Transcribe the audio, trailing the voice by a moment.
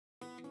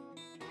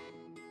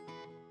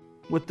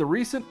With the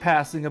recent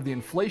passing of the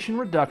Inflation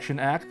Reduction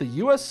Act, the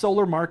U.S.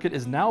 solar market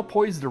is now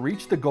poised to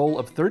reach the goal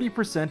of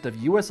 30% of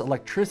U.S.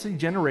 electricity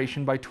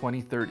generation by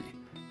 2030.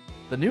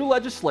 The new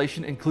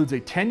legislation includes a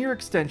 10-year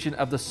extension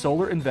of the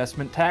solar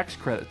investment tax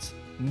credits,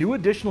 new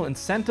additional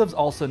incentives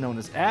also known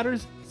as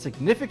adders,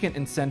 significant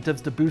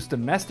incentives to boost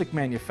domestic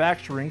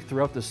manufacturing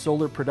throughout the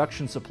solar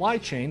production supply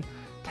chain,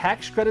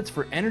 tax credits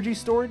for energy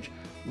storage,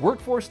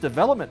 workforce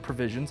development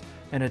provisions,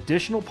 and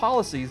additional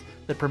policies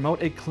that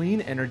promote a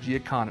clean energy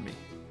economy.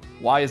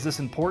 Why is this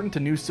important to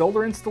new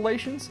solar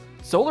installations?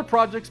 Solar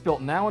projects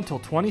built now until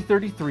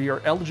 2033 are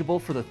eligible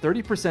for the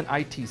 30%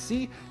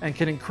 ITC and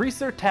can increase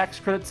their tax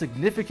credit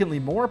significantly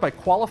more by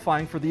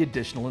qualifying for the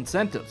additional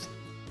incentives.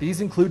 These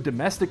include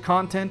domestic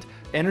content,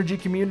 energy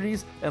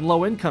communities, and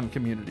low-income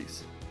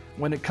communities.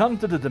 When it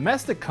comes to the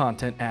domestic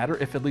content adder,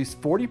 if at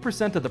least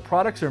 40% of the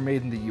products are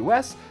made in the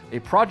US, a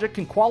project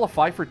can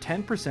qualify for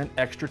 10%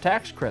 extra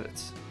tax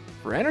credits.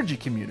 For energy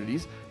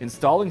communities,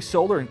 installing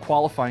solar in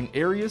qualifying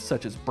areas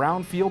such as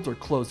brownfields or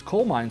closed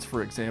coal mines,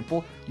 for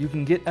example, you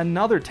can get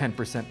another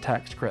 10%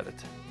 tax credit.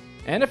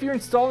 And if you're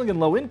installing in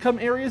low-income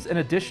areas, an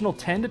additional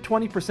 10 to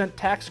 20%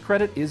 tax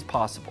credit is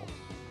possible.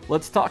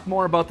 Let's talk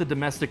more about the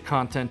domestic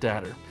content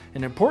adder.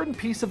 An important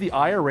piece of the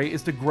IRA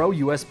is to grow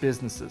U.S.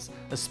 businesses,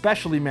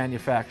 especially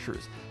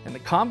manufacturers, and the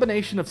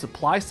combination of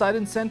supply-side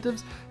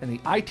incentives and the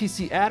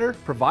ITC adder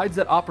provides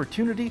that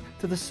opportunity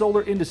to the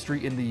solar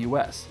industry in the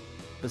U.S.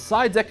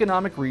 Besides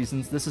economic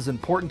reasons, this is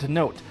important to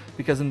note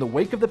because in the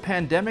wake of the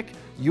pandemic,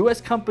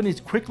 U.S. companies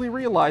quickly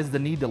realized the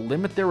need to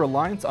limit their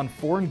reliance on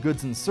foreign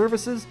goods and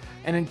services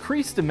and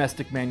increase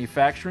domestic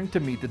manufacturing to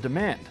meet the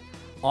demand.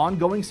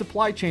 Ongoing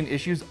supply chain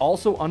issues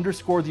also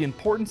underscore the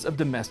importance of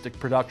domestic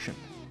production.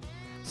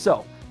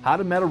 So, how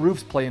do metal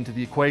roofs play into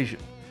the equation?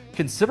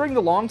 Considering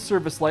the long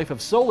service life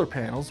of solar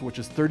panels, which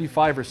is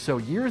 35 or so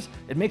years,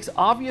 it makes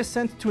obvious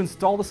sense to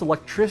install this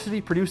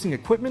electricity-producing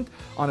equipment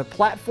on a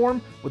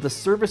platform with a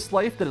service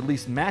life that at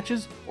least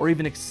matches or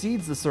even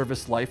exceeds the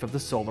service life of the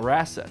solar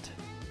asset.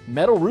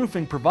 Metal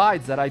roofing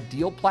provides that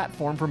ideal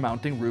platform for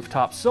mounting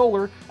rooftop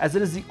solar, as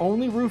it is the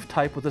only roof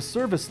type with a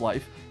service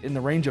life in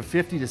the range of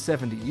 50 to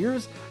 70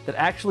 years that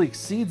actually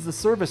exceeds the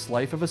service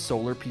life of a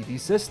solar PV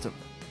system.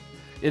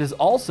 It is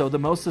also the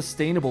most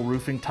sustainable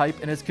roofing type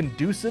and is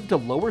conducive to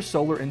lower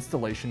solar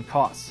installation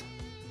costs.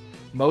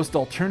 Most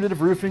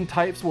alternative roofing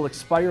types will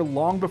expire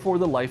long before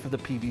the life of the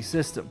PV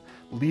system,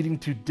 leading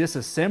to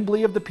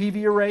disassembly of the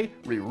PV array,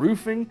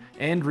 re-roofing,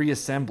 and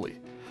reassembly.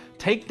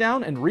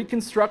 Takedown and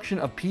reconstruction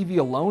of PV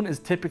alone is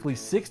typically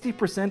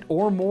 60%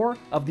 or more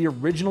of the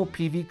original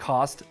PV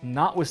cost,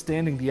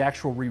 notwithstanding the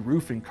actual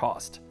re-roofing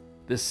cost.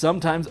 This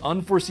sometimes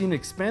unforeseen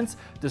expense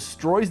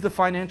destroys the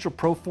financial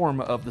pro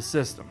forma of the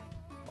system.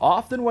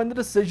 Often when the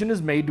decision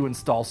is made to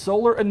install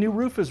solar, a new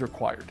roof is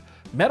required.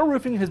 Metal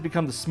roofing has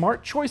become the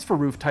smart choice for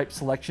roof type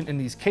selection in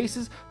these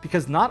cases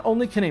because not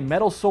only can a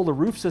metal solar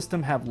roof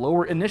system have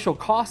lower initial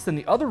costs than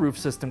the other roof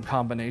system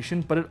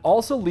combination, but it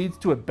also leads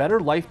to a better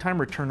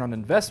lifetime return on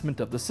investment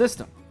of the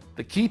system.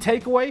 The key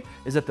takeaway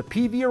is that the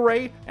PV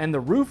array and the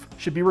roof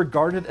should be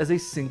regarded as a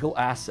single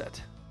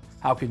asset.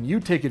 How can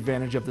you take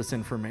advantage of this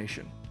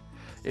information?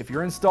 If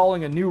you're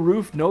installing a new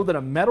roof, know that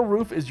a metal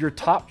roof is your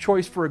top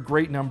choice for a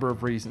great number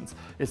of reasons.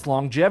 Its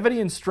longevity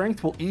and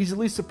strength will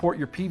easily support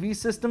your PV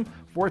system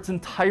for its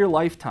entire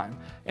lifetime,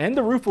 and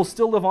the roof will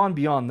still live on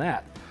beyond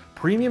that.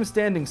 Premium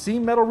standing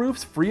seam metal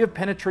roofs free of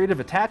penetrative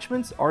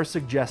attachments are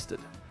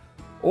suggested.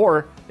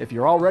 Or, if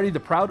you're already the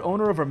proud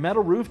owner of a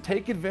metal roof,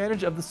 take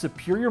advantage of the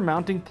superior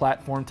mounting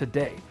platform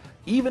today,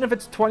 even if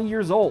it's 20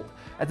 years old,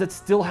 as it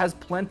still has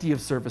plenty of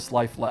service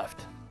life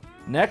left.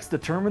 Next,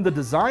 determine the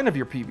design of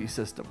your PV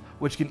system,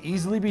 which can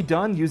easily be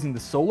done using the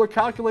solar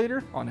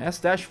calculator on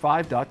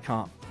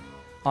s-5.com.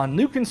 On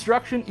new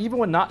construction, even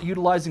when not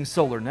utilizing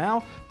solar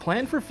now,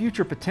 plan for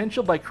future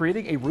potential by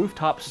creating a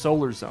rooftop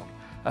solar zone.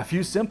 A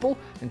few simple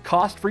and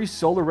cost-free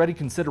solar-ready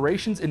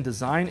considerations in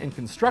design and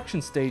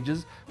construction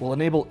stages will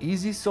enable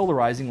easy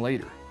solarizing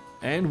later,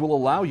 and will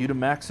allow you to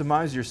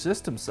maximize your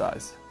system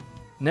size.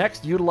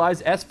 Next,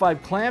 utilize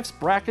S5 clamps,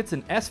 brackets,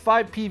 and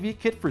S5 PV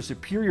kit for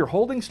superior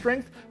holding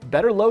strength,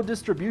 better load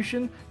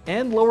distribution,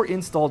 and lower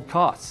installed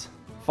costs.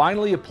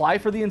 Finally, apply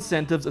for the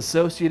incentives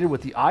associated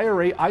with the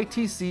IRA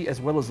ITC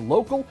as well as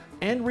local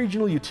and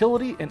regional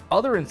utility and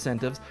other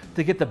incentives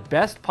to get the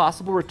best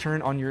possible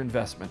return on your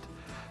investment.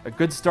 A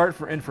good start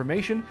for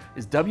information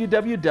is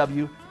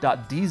www.desire.org.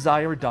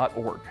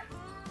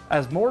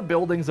 As more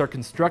buildings are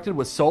constructed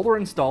with solar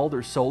installed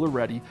or solar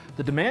ready,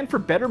 the demand for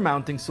better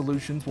mounting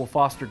solutions will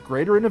foster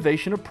greater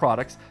innovation of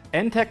products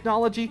and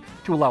technology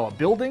to allow a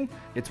building,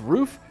 its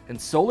roof, and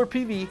solar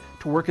PV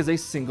to work as a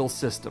single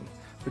system,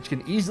 which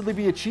can easily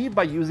be achieved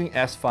by using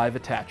S5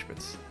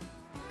 attachments.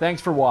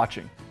 Thanks for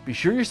watching. Be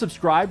sure you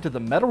subscribe to the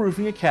Metal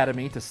Roofing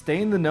Academy to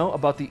stay in the know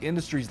about the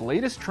industry's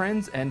latest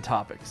trends and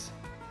topics.